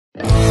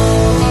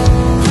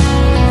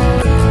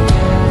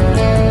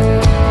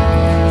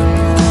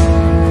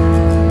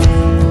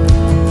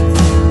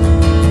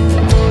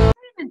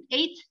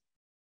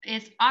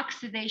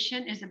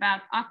Oxidation is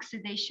about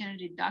oxidation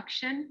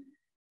reduction.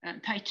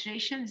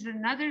 Titration is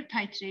another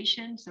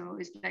titration, so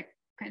it's like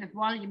kind of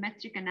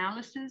volumetric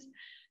analysis.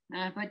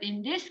 But in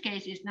this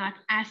case, it's not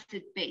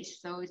acid-base,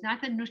 so it's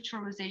not a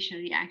neutralization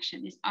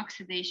reaction, it's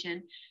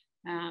oxidation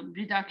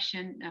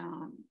reduction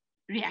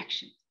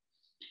reaction.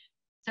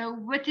 So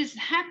what is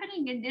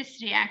happening in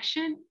this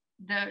reaction,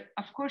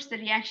 of course, the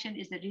reaction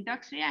is a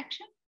redox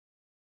reaction.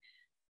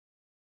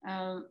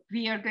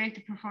 We are going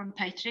to perform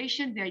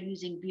titration. We are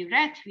using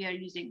burette, we are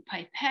using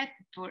pipette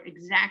for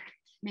exact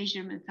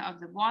measurement of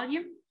the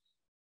volume.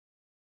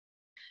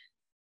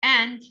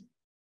 And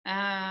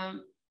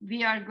we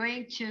are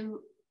going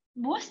to,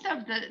 most of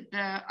the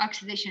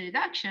oxidation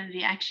reduction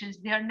reactions,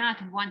 they are not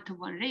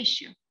one-to-one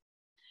ratio.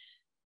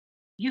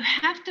 You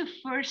have to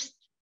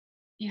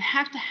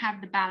have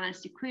the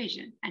balanced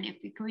equation. And if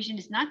the equation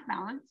is not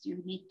balanced, you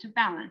need to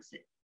balance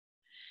it.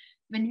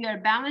 When we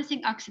are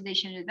balancing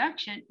oxidation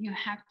reduction, you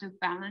have to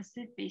balance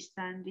it based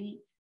on the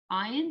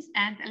ions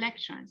and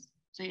electrons.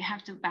 So you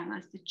have to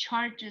balance the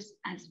charges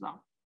as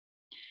well.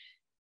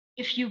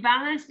 If you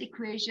balance the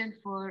equation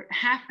for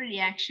half a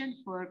reaction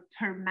for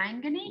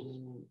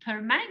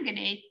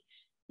permanganate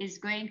is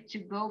going to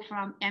go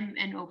from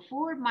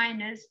MnO4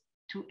 minus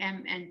to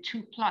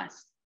Mn2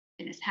 plus.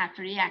 It is half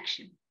a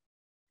reaction.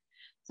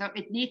 So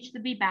it needs to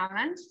be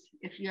balanced.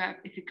 If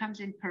it comes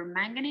in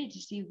permanganate,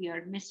 you see we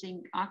are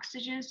missing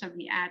oxygen. So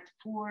we add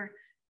 4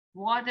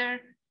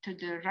 water to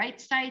the right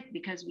side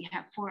because we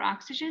have 4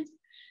 oxygens.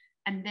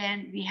 And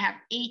then we have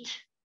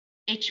 8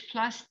 H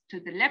plus to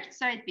the left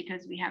side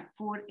because we have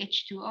 4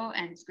 H2O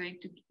and it's going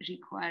to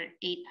require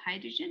 8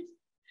 hydrogens.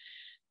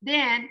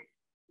 Then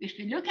if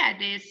we look at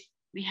this,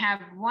 we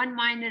have 1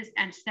 minus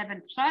and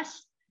 7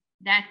 plus,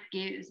 that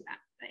gives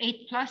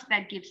 8 plus,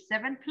 that gives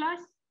 7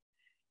 plus,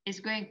 is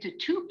going to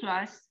 2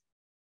 plus,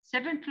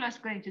 7 plus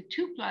going to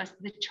 2 plus.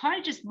 The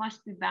charges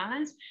must be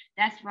balanced.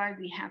 That's why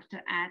we have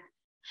to add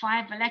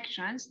 5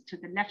 electrons to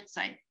the left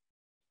side.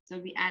 So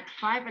we add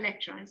 5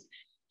 electrons.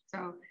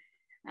 So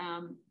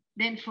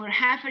then for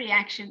half a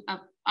reaction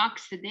of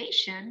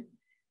oxidation,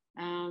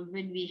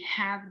 when we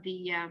have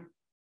the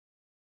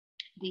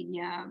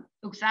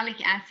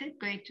oxalic acid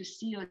going to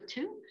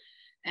CO2,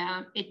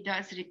 it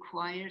does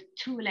require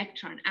 2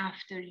 electrons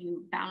after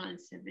you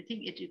balance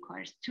everything. It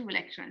requires 2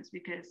 electrons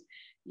because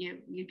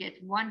you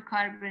get 1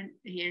 carbon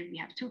here, we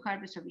have 2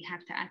 carbons, so we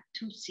have to add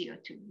 2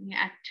 CO2. When you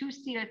add 2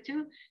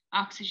 CO2,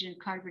 oxygen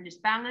carbon is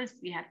balanced.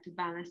 We have to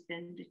balance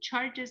then the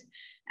charges,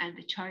 and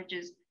the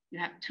charges, you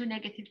have 2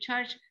 negative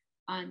charge.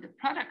 On the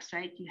product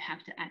side, you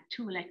have to add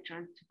 2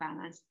 electrons to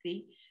balance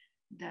the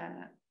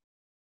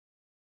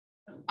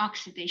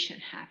oxidation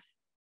half.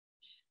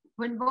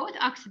 When both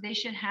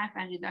oxidation half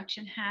and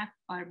reduction half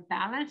are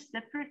balanced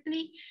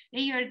separately,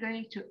 then you are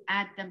going to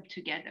add them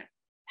together.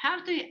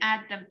 How do you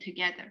add them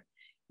together?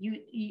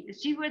 You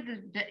see where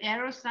the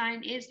arrow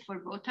sign is for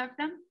both of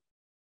them?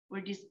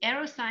 Where this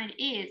arrow sign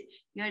is,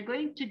 you are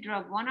going to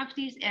draw one of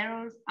these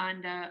arrows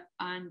on the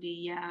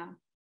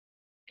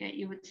okay,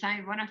 you would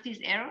sign one of these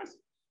arrows.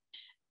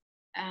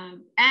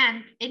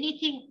 And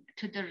anything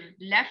to the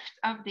left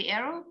of the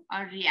arrow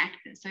are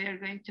reactants. So you're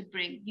going to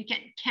bring, you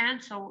can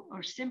cancel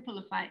or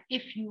simplify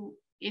if you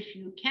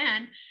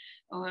can,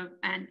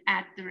 and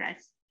add the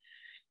rest.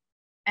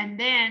 And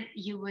then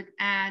you would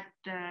add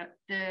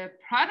the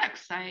product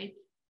side,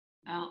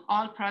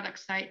 all product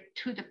side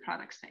to the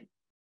product side.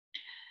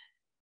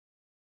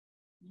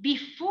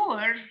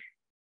 Before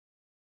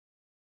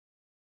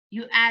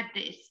you add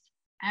this,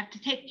 I have to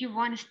take you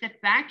one step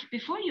back.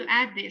 Before you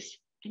add this,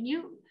 can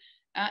you,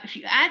 if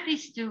you add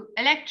these two,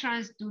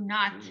 electrons do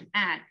not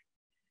add.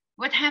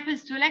 What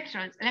happens to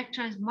electrons?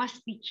 Electrons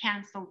must be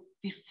canceled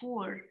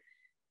before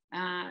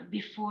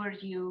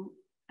you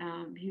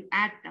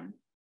add them.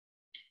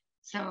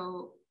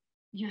 So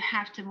you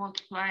have to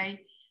multiply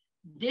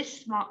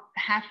this small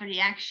half a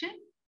reaction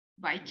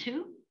by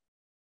 2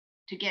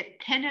 to get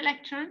 10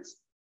 electrons.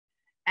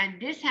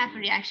 And this half a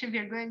reaction, we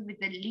are going with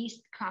the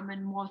least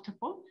common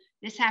multiple.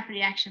 This half a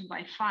reaction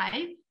by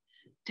 5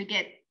 to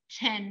get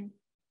 10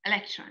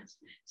 electrons.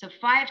 So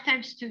 5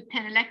 times 2,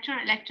 10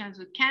 electrons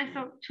would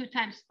cancel. 2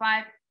 times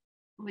 5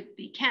 would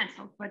be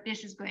canceled. But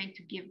this is going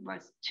to give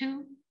us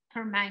 2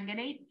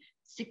 permanganate,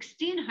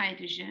 16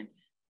 hydrogen,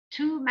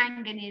 2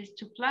 manganese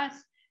 2 plus,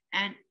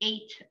 and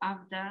 8 of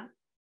the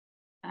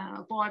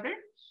water.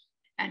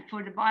 And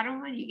for the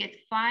bottom one, you get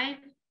 5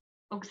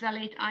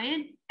 oxalate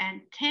ion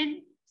and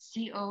 10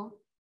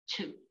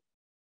 CO2.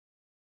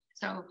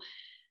 So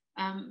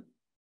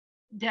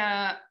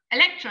the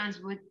electrons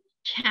would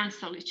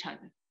cancel each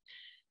other.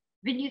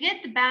 When you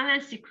get the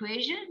balanced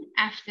equation,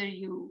 after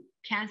you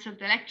cancel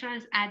the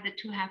electrons, add the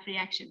 2 half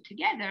reaction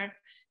together,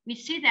 we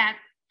see that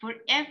for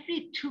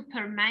every 2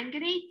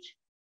 permanganate,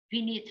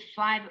 we need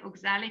 5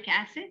 oxalic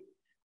acid,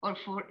 or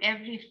for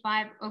every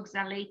 5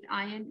 oxalate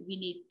ion, we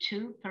need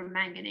 2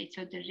 permanganate.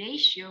 So the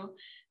ratio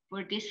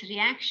for this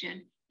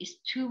reaction is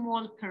 2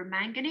 mole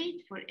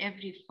permanganate for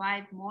every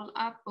 5 mole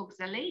of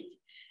oxalate.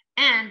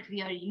 And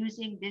we are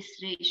using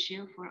this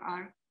ratio for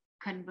our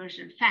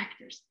conversion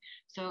factors.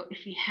 So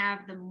if we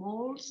have the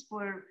moles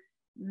for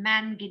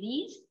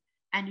manganese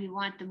and we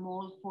want the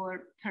mole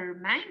for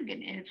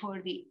permanganate,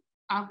 for the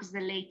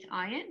oxalate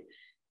ion,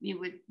 we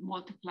would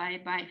multiply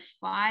by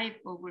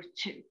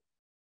 5/2.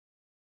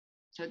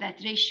 So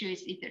that ratio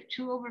is either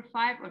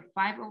 2/5 or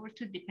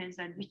 5/2, depends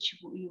on which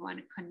you want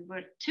to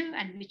convert to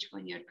and which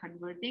one you're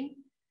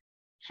converting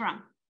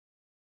from.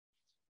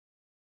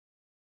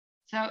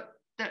 So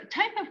the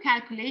type of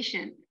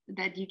calculation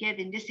that you get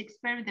in this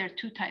experiment, there are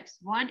two types.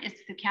 One is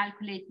to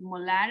calculate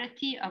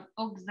molarity of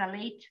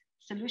oxalate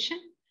solution.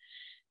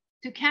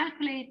 To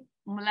calculate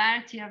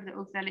molarity of the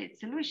oxalate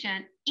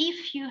solution,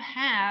 if you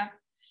have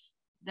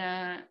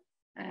the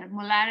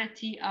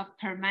molarity of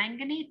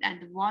permanganate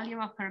and the volume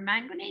of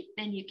permanganate,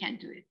 then you can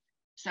do it.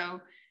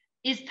 So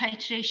is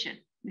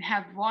titration. You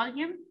have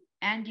volume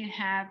and you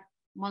have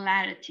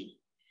molarity.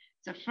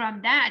 So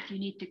from that, you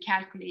need to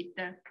calculate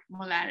the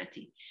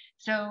molarity.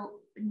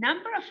 So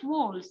number of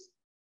moles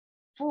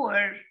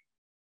for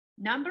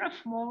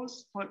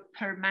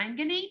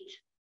permanganate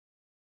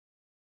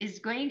is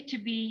going to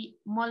be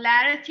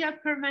molarity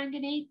of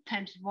permanganate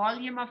times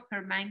volume of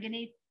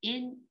permanganate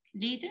in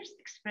liters,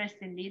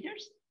 expressed in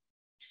liters.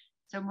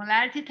 So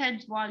molarity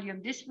times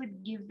volume, this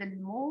would give the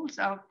moles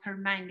of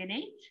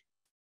permanganate.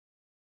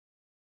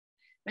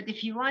 But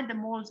if you want the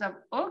moles of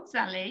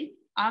oxalate,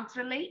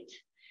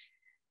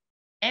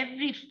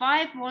 every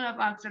 5 mole of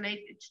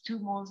oxalate, it's 2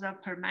 moles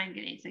of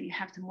permanganate. So you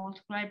have to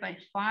multiply by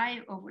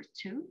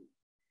 5/2.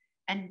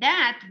 And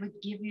that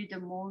would give you the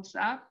moles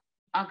of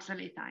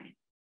oxalate ion.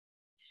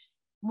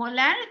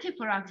 Molarity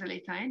for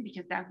oxalate ion,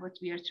 because that's what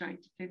we are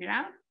trying to figure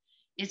out,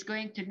 is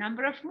going to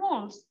number of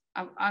moles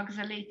of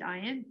oxalate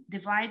ion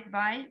divided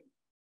by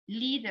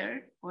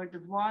liter, or the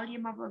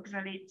volume of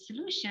oxalate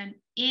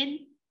solution in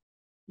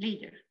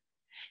liter.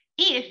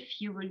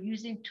 If you were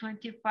using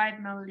 25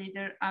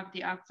 milliliter of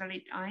the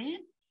oxalate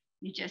ion,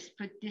 you just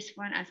put this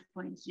one as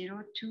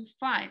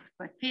 0.025,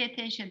 but pay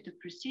attention to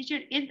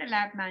procedure in the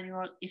lab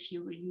manual if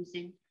you were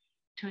using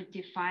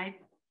 25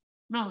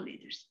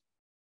 milliliters.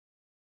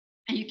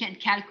 And you can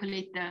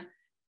calculate the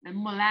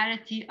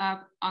molarity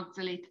of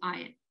oxalate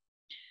ion.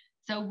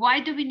 So why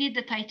do we need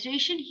the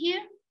titration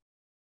here?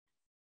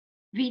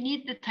 We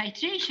need the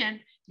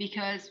titration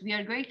because we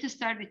are going to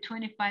start with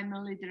 25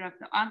 milliliter of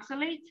the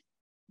oxalate,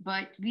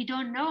 but we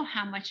don't know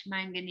how much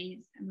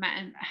manganese,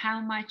 how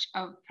much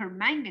of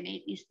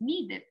permanganate is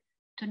needed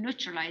to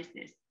neutralize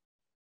this,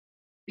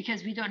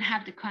 because we don't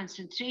have the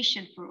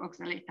concentration for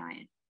oxalate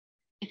ion.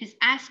 If it's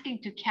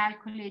asking to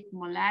calculate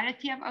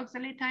molarity of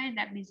oxalate ion,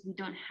 that means we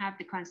don't have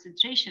the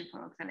concentration for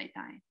oxalate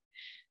ion.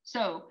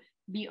 So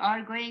we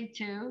are going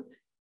to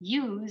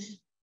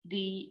use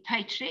the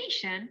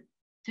titration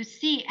to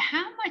see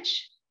how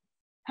much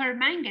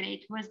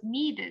permanganate was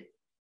needed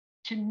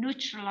to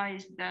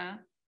neutralize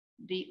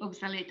the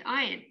oxalate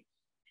ion.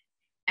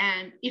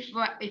 And if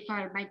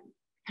our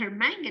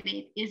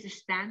permanganate is a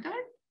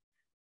standard,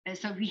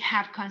 so we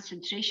have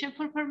concentration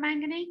for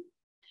permanganate,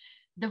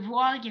 the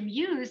volume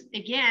used,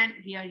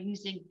 again, we are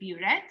using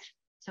burette.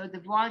 So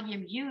the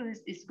volume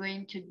used is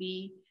going to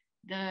be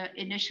the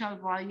initial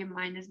volume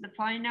minus the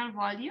final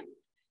volume.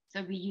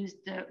 So we use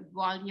the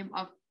volume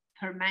of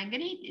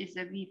permanganate is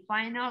a V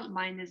final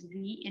minus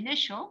V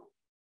initial.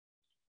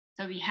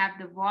 So we have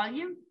the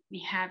volume, we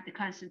have the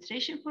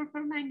concentration for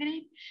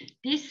permanganate.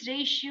 This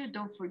ratio,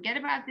 don't forget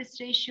about this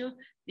ratio,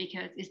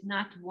 because it's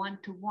not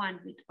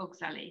 1:1 with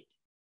oxalate.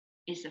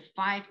 It's a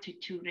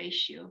 5:2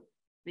 ratio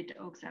with the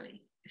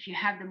oxalate. If you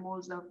have the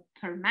moles of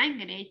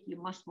permanganate, you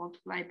must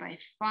multiply by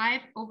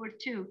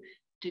 5/2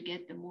 to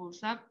get the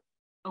moles of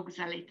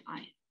oxalate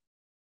ion.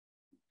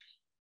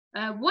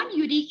 One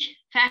unique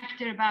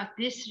factor about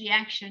this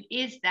reaction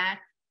is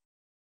that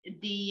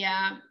the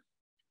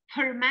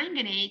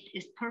permanganate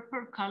is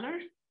purple color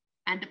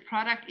and the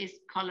product is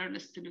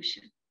colorless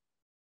solution.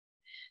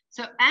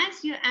 So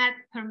as you add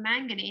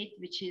permanganate,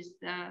 which is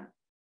the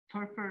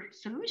purple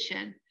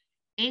solution,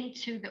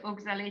 into the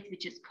oxalate,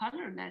 which is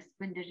colorless,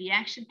 when the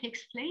reaction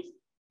takes place,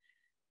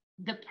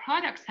 the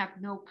products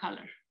have no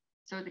color.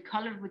 So the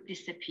color would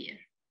disappear.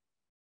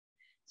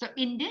 So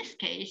in this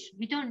case,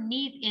 we don't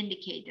need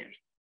indicator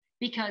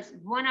because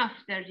one of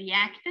the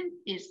reactant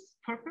is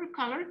purple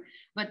color,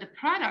 but the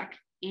product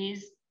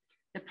is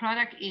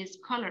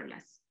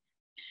colorless.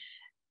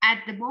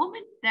 At the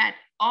moment that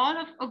all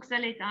of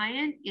oxalate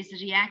ion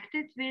is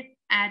reacted with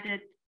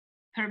added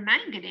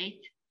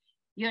permanganate,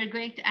 you're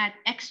going to add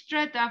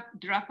extra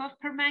drop of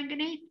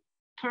permanganate,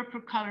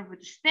 purple color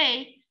would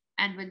stay,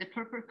 and when the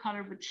purple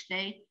color would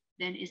stay,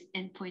 then is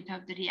endpoint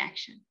of the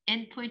reaction.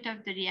 Endpoint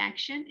of the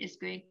reaction is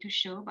going to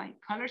show by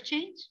color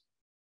change,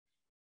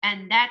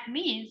 and that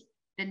means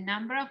the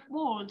number of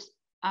moles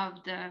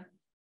of the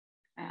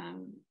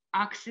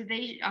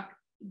oxidation of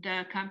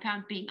the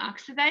compound being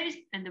oxidized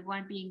and the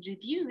one being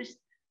reduced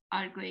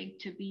are going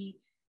to be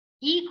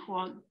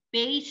equal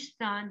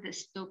based on the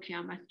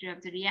stoichiometry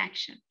of the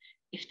reaction.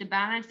 If the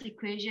balance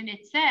equation,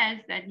 it says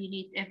that you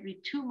need every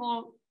 2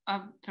 mole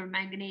of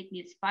permanganate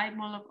needs 5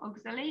 mole of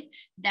oxalate,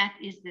 that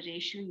is the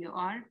ratio you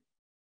are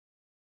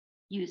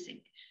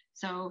using.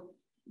 So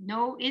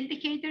no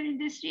indicator in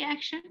this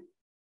reaction.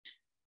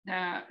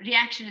 The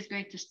reaction is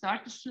going to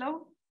start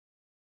slow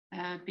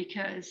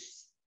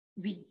because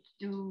we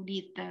do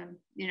need the,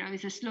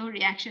 it's a slow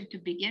reaction to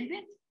begin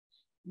with.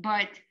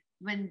 But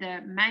when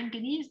the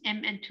manganese,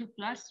 Mn2+,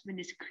 when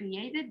it's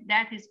created,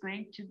 that is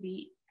going to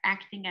be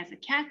acting as a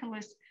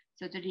catalyst.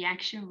 So the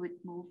reaction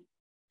would move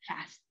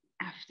fast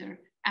after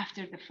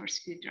the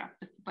first few drops.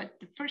 But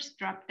the first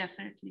drop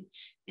definitely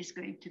is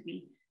going to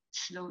be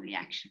slow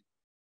reaction.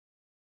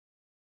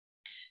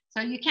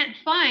 So you can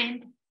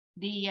find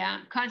the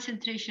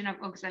concentration of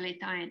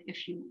oxalate ion.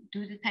 If you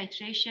do the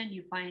titration,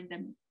 you find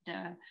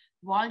the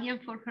volume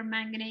for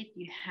permanganate,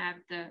 you have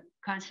the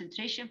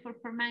concentration for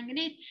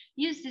permanganate.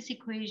 Use this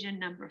equation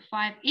number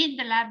 5. In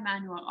the lab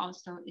manual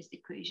also is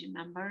equation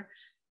number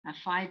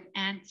 5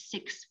 and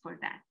 6 for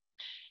that.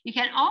 You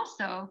can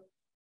also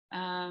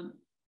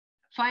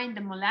find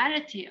the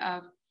molarity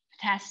of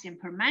potassium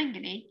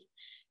permanganate.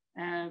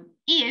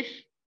 If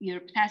your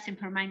potassium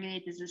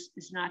permanganate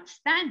is not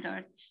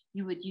standard,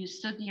 you would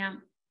use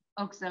sodium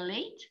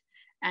oxalate.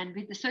 And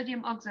with the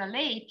sodium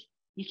oxalate,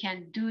 you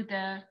can do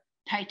the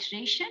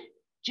titration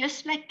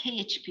just like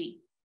KHP.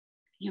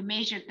 You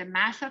measure the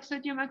mass of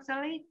sodium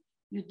oxalate,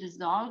 you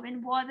dissolve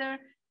in water,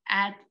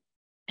 add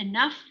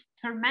enough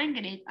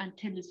permanganate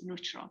until it's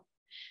neutral.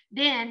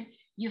 Then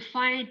you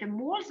find the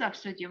moles of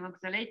sodium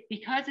oxalate.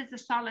 Because it's a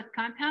solid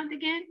compound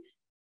again,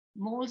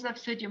 moles of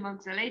sodium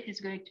oxalate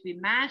is going to be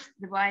mass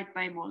divided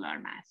by molar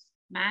mass.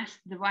 Mass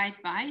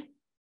divided by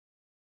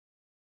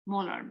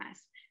molar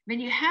mass. When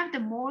you have the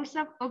moles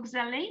of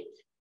oxalate,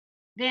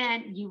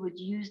 then you would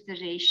use the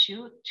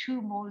ratio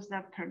 2 moles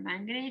of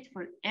permanganate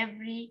for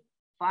every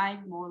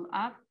 5 mole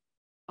of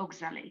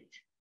oxalate.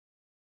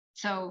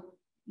 So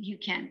you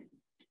can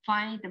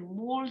find the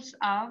moles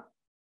of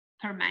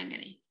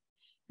permanganate.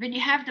 When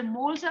you have the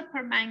moles of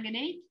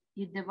permanganate,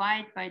 you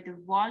divide by the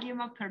volume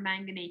of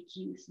permanganate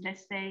used.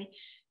 Let's say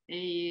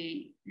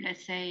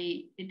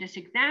in this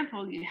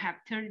example, you have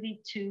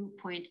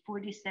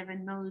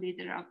 32.47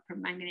 milliliter of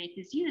permanganate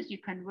is used. You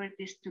convert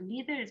this to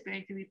liter, it's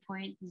going to be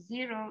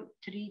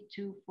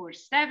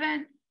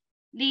 0.03247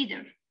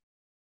 liter.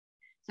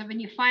 So when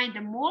you find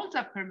the moles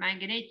of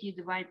permanganate, you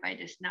divide by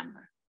this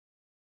number.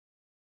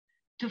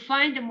 To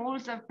find the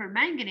moles of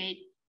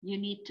permanganate, you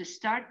need to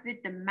start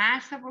with the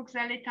mass of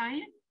oxalate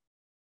ion.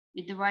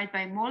 You divide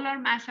by molar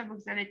mass of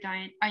oxalate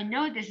ion. I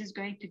know this is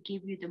going to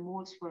give you the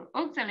moles for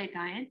oxalate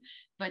ion,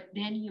 but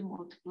then you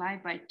multiply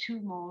by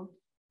 2 moles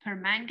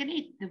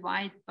permanganate,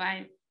 divide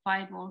by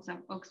 5 moles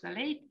of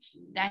oxalate.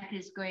 That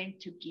is going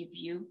to give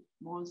you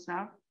moles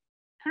of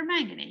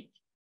permanganate.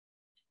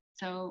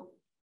 So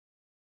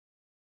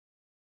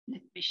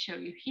let me show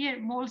you here,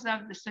 moles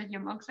of the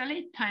sodium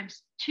oxalate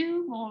times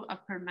 2 mole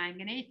of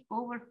permanganate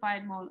over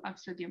 5 mole of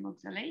sodium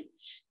oxalate.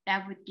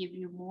 That would give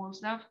you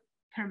moles of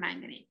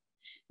permanganate.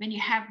 When you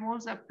have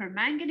moles of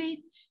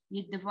permanganate,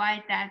 you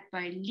divide that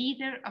by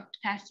liter of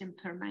potassium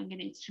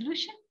permanganate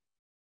solution,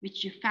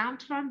 which you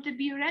found from the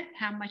burette,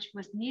 how much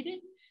was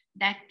needed.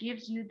 That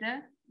gives you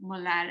the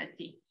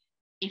molarity.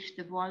 If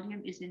the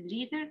volume is in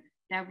liter,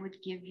 that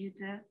would give you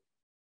the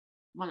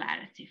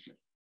molarity.